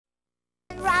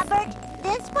Robert,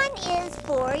 this one is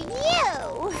for you.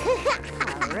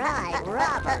 All right,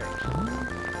 Robert.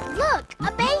 Look,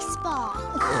 a baseball.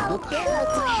 Oh,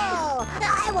 cool.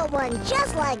 I want one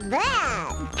just like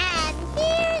that. And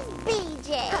here's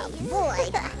BJ. Oh, boy.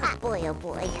 Boy, oh,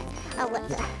 boy. Oh, what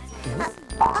the...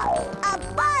 a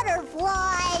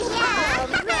butterfly. Yeah,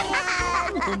 man.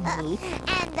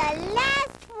 And the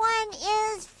last one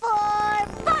is for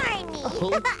Barney.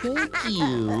 Oh, thank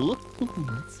you.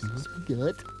 Let's see what we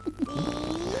got.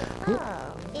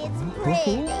 It's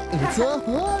pretty. It's a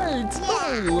heart.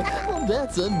 Yeah. Oh, well,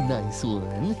 that's a nice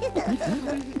one.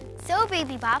 So,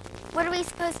 Baby Bop, what are we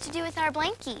supposed to do with our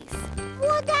blankies?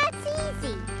 Well, that's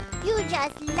easy. You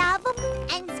just love them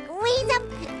and squeeze them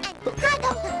and hug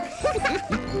them.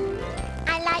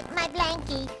 I like my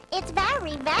blankie. It's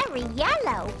very, very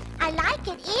yellow. I like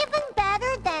it even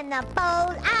better than a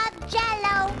bowl of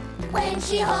Jell-O. When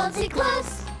she holds it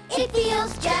close, it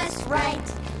feels just right.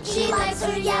 She likes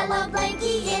her yellow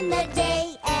blankie in the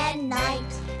day and night.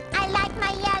 I like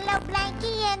my yellow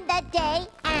blankie in the day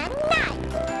and night.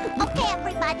 Okay,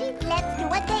 everybody, let's do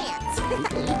a dance.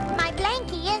 My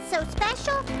blankie is so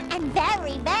special and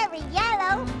very, very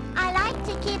yellow. I like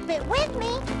to keep it with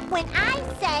me when I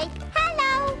say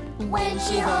hello. When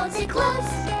she holds it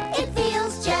close, it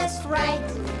feels just right.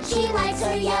 She likes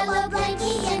her yellow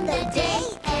blankie in the day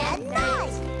and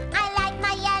night. I like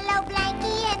my yellow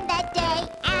blankie in the day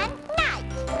and night.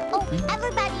 Oh,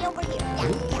 everybody over here.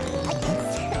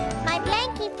 Yeah. My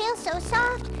blankie feels so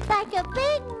soft, like a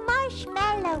big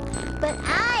marshmallow. But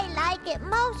I like it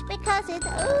most because it's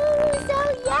so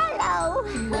yellow.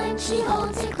 When she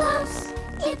holds it close,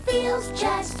 it feels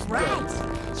just right.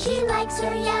 She likes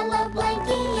her yellow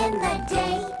blankie in the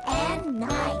day and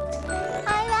night.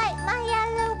 I like my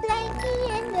yellow blankie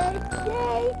in the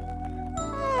day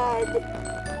and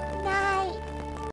night.